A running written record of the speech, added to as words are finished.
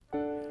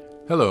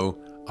Hello,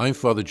 I'm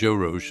Father Joe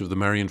Roche of the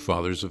Marian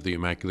Fathers of the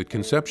Immaculate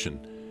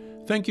Conception.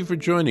 Thank you for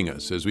joining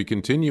us as we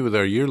continue with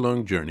our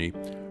year-long journey,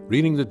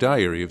 reading the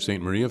diary of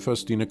St. Maria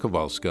Faustina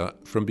Kowalska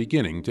from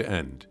beginning to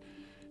end.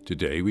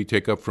 Today we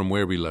take up from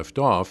where we left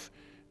off,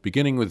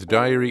 beginning with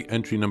diary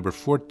entry number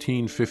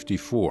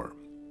 1454.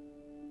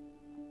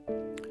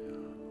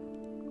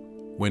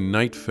 When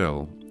night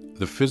fell,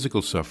 the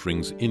physical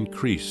sufferings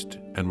increased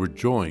and were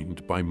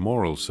joined by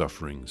moral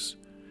sufferings.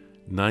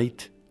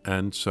 Night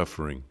and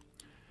suffering.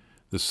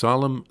 The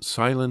solemn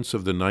silence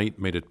of the night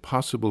made it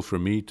possible for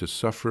me to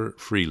suffer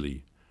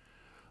freely.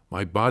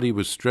 My body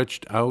was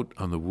stretched out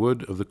on the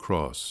wood of the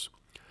cross.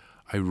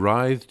 I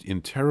writhed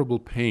in terrible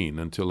pain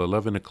until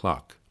 11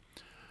 o'clock.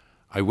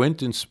 I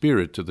went in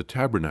spirit to the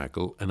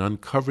tabernacle and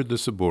uncovered the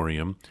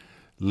ciborium,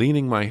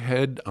 leaning my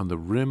head on the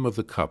rim of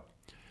the cup,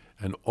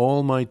 and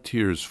all my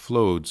tears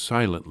flowed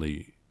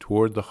silently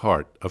toward the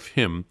heart of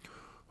Him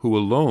who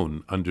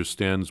alone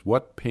understands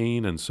what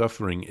pain and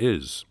suffering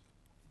is.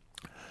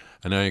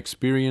 And I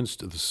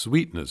experienced the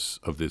sweetness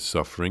of this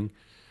suffering,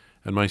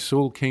 and my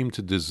soul came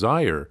to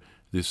desire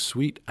this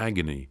sweet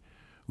agony,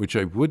 which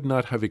I would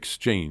not have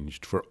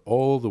exchanged for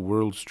all the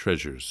world's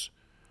treasures.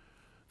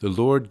 The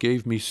Lord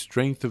gave me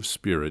strength of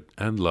spirit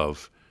and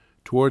love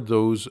toward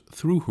those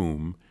through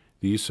whom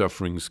these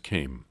sufferings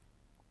came.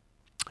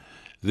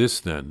 This,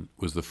 then,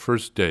 was the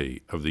first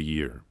day of the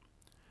year.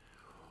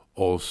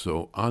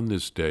 Also, on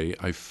this day,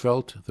 I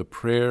felt the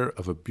prayer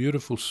of a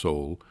beautiful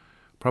soul,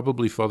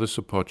 probably Father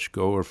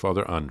Sopochko or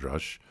Father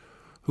Andrash,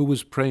 who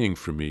was praying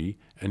for me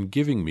and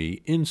giving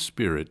me, in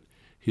spirit,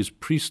 his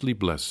priestly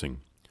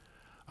blessing.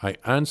 I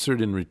answered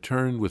in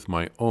return with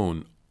my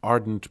own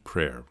ardent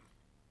prayer.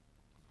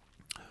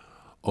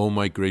 O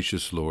my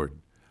gracious Lord,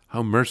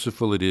 how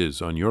merciful it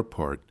is on your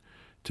part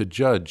to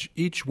judge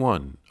each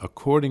one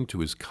according to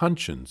his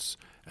conscience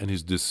and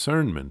his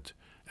discernment,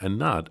 and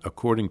not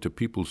according to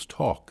people's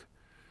talk.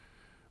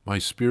 My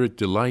spirit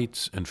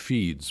delights and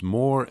feeds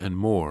more and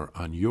more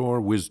on your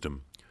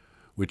wisdom,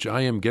 which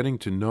I am getting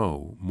to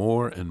know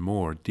more and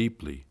more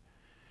deeply.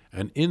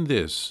 And in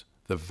this,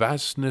 the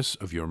vastness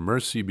of your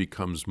mercy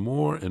becomes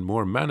more and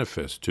more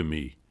manifest to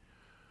me.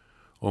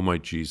 O my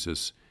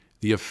Jesus,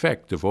 the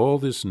effect of all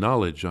this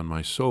knowledge on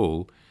my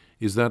soul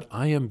is that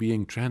I am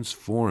being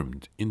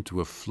transformed into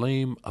a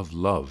flame of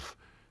love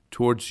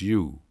towards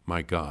you,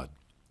 my God.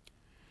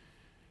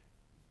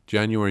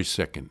 January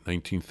 2nd,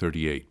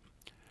 1938.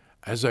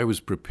 As I was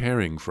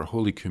preparing for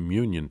Holy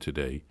Communion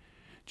today,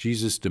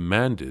 Jesus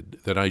demanded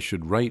that I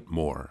should write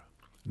more,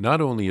 not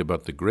only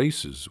about the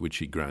graces which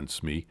he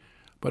grants me,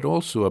 but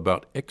also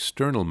about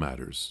external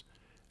matters,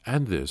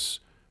 and this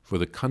for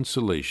the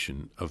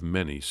consolation of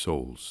many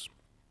souls.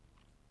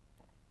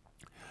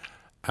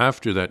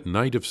 After that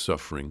night of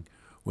suffering,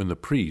 when the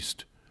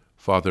priest,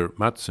 Father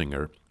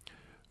Matzinger,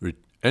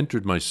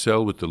 entered my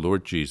cell with the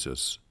Lord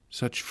Jesus,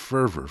 such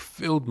fervor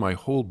filled my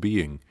whole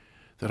being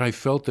that I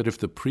felt that if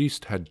the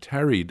priest had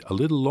tarried a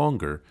little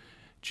longer,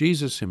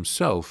 Jesus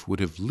himself would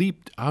have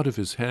leaped out of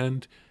his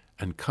hand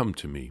and come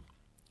to me.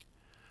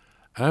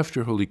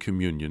 After Holy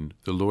Communion,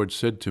 the Lord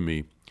said to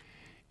me,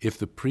 "If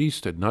the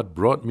priest had not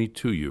brought me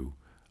to you,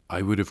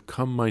 I would have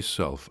come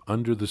myself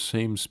under the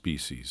same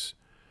species.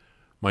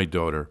 My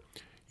daughter,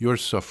 your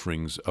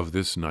sufferings of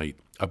this night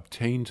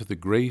obtained the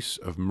grace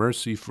of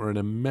mercy for an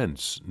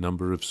immense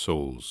number of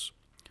souls."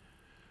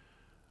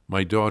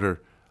 My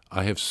daughter,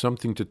 I have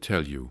something to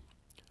tell you.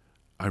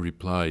 I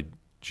replied,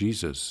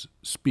 Jesus,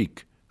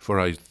 speak, for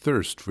I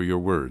thirst for your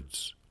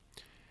words.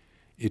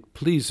 It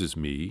displeases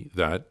me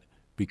that,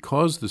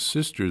 because the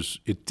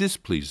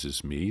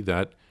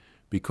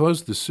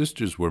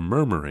sisters were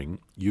murmuring,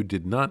 you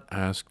did not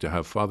ask to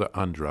have Father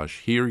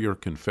Andrash hear your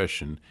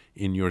confession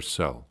in your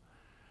cell.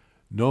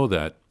 Know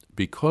that,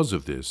 because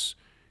of this,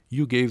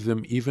 you gave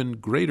them even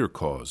greater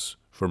cause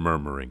for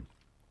murmuring.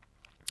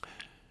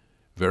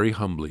 Very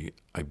humbly,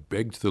 I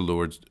begged the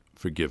Lord's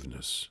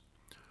forgiveness.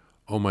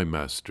 O my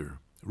Master,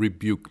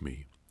 rebuke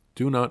me.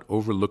 Do not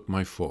overlook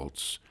my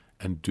faults,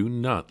 and do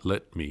not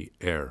let me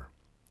err.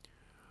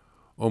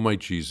 O my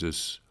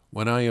Jesus,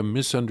 when I am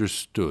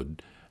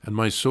misunderstood and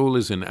my soul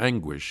is in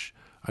anguish,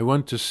 I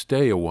want to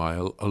stay a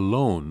while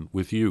alone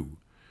with you.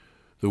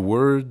 The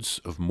words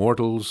of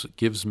mortals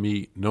gives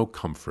me no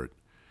comfort.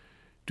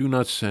 Do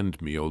not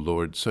send me, O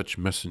Lord, such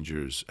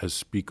messengers as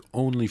speak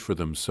only for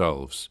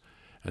themselves,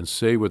 and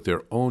say what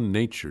their own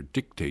nature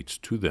dictates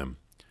to them.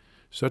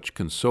 Such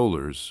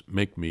consolers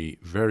make me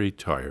very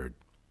tired.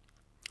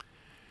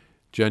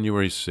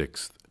 January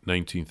 6th,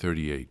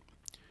 1938.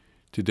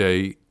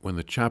 Today, when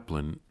the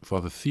chaplain,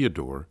 Father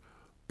Theodore,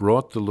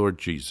 brought the Lord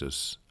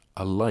Jesus,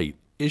 a light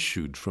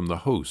issued from the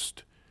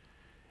host.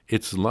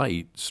 Its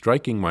light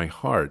striking my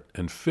heart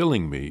and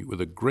filling me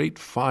with a great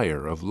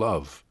fire of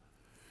love.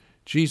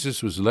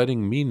 Jesus was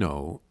letting me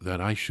know that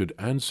I should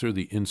answer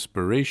the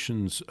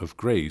inspirations of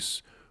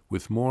grace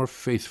with more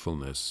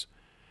faithfulness,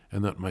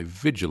 and that my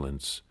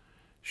vigilance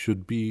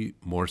should be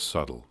more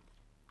subtle.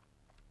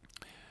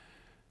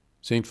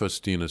 St.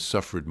 Faustina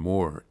suffered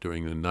more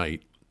during the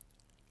night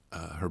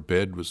Her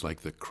bed was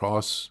like the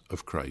cross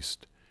of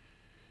Christ.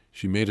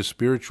 She made a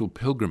spiritual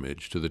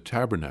pilgrimage to the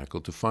tabernacle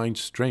to find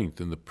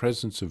strength in the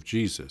presence of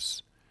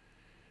Jesus.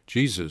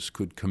 Jesus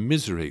could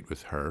commiserate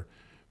with her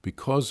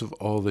because of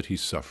all that he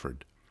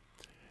suffered.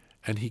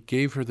 And he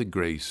gave her the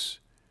grace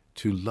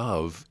to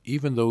love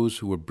even those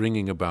who were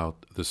bringing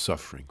about the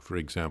suffering. For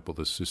example,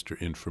 the sister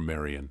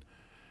infirmarian.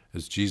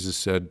 As Jesus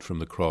said from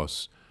the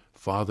cross,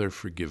 "Father,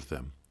 forgive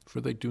them,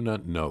 for they do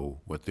not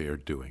know what they are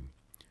doing."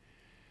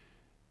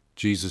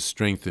 Jesus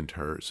strengthened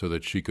her so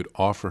that she could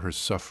offer her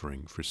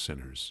suffering for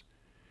sinners.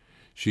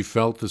 She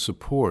felt the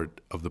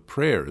support of the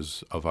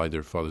prayers of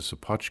either Father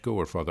Sopoćko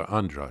or Father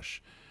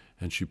Andrasz,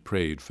 and she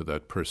prayed for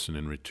that person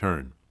in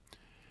return.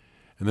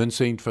 And then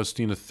St.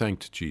 Faustina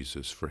thanked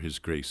Jesus for his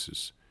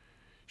graces.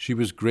 She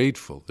was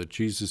grateful that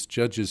Jesus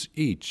judges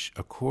each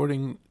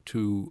according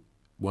to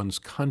one's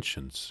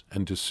conscience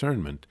and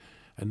discernment,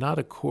 and not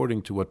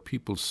according to what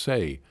people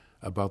say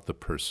about the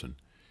person.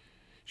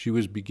 She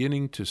was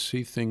beginning to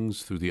see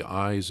things through the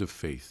eyes of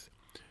faith,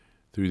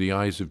 through the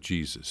eyes of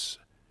Jesus,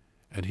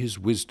 and his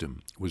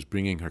wisdom was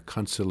bringing her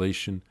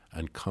consolation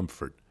and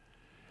comfort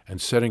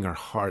and setting her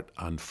heart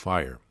on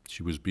fire.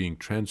 She was being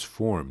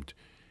transformed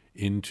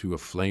into a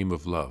flame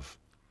of love.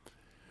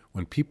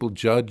 When people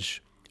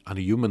judge on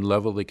a human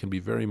level, they can be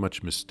very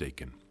much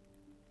mistaken.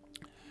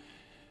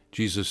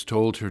 Jesus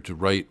told her to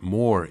write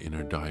more in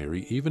her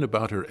diary, even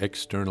about her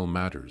external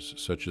matters,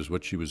 such as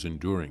what she was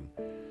enduring.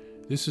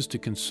 This is to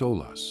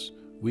console us.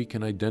 We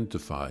can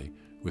identify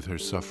with her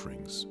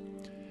sufferings.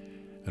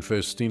 And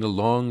Faustina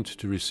longed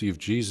to receive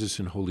Jesus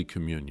in Holy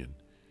Communion.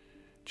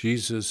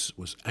 Jesus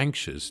was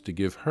anxious to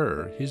give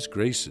her his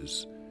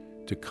graces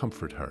to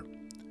comfort her.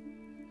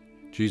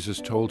 Jesus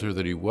told her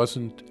that he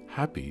wasn't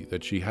happy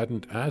that she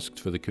hadn't asked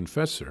for the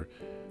confessor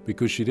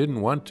because she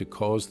didn't want to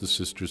cause the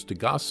sisters to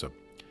gossip.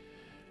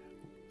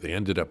 They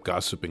ended up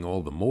gossiping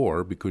all the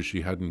more because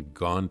she hadn't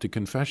gone to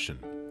confession.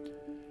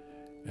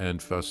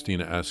 And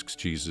Faustina asks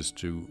Jesus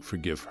to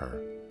forgive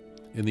her.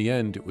 In the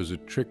end, it was a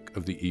trick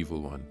of the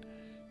evil one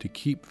to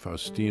keep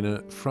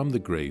Faustina from the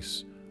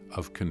grace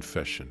of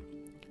confession.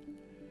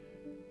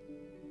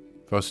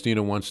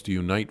 Faustina wants to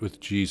unite with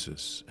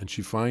Jesus, and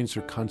she finds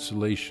her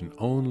consolation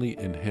only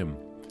in him.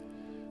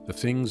 The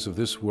things of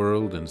this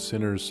world and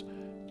sinners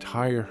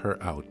tire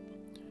her out.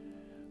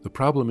 The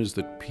problem is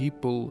that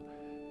people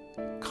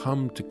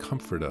come to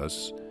comfort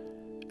us,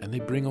 and they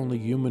bring only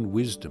human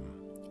wisdom.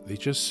 They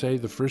just say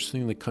the first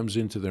thing that comes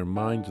into their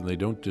mind, and they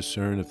don't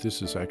discern if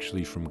this is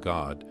actually from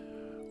God,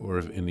 or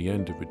if in the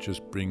end if it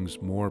just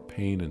brings more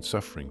pain and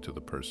suffering to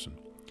the person.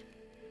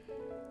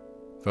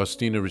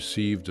 Faustina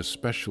received a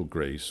special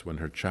grace when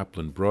her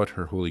chaplain brought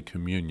her Holy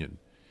Communion.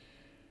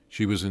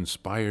 She was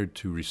inspired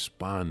to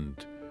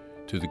respond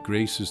to the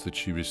graces that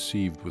she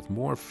received with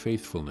more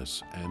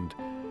faithfulness and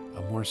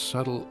a more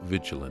subtle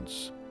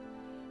vigilance.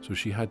 So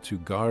she had to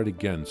guard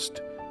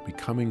against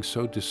becoming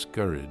so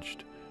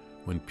discouraged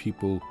when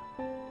people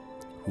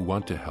who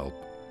want to help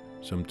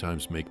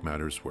sometimes make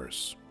matters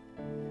worse.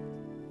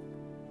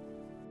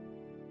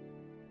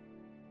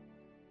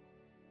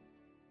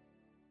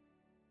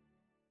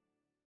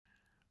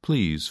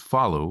 Please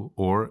follow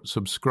or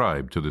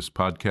subscribe to this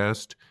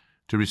podcast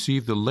to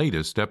receive the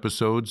latest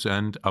episodes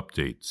and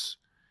updates.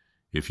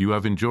 If you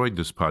have enjoyed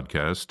this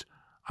podcast,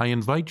 I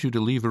invite you to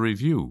leave a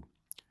review.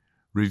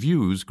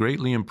 Reviews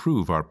greatly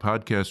improve our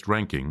podcast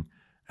ranking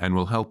and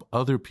will help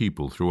other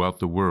people throughout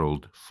the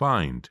world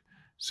find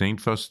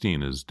St.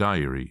 Faustina's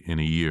Diary in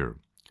a Year.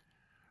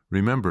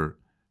 Remember,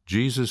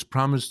 Jesus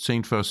promised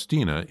St.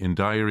 Faustina in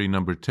Diary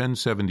number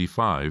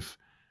 1075,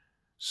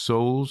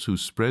 souls who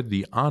spread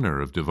the honor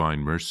of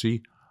divine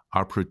mercy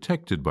are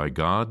protected by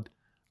God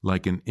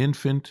like an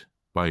infant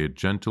by a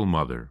gentle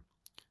mother.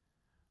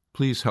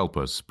 Please help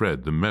us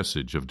spread the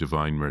message of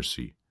divine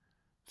mercy.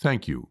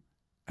 Thank you,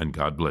 and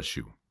God bless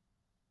you.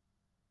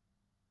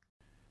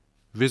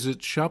 Visit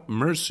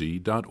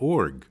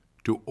shopmercy.org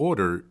to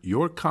order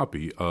your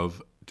copy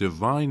of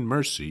Divine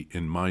Mercy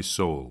in My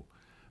Soul,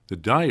 the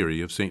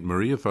diary of St.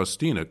 Maria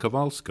Faustina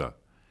Kowalska.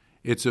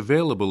 It's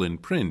available in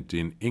print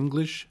in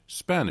English,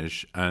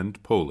 Spanish,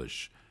 and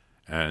Polish,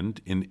 and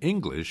in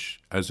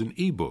English as an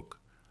e-book,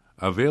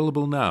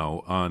 available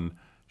now on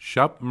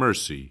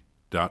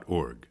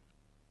shopmercy.org.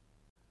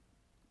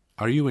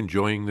 Are you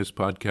enjoying this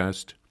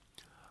podcast?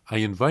 I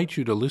invite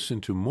you to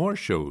listen to more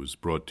shows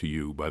brought to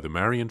you by the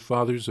Marian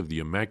Fathers of the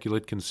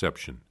Immaculate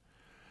Conception.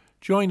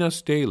 Join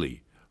us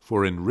daily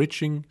for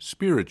enriching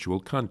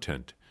spiritual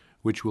content,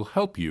 which will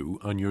help you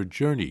on your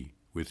journey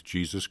with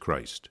Jesus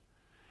Christ.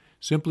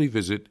 Simply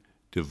visit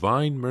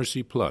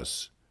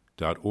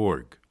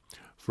DivineMercyPlus.org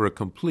for a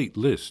complete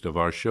list of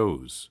our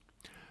shows.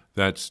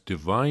 That's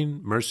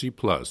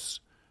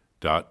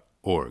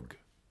DivineMercyPlus.org.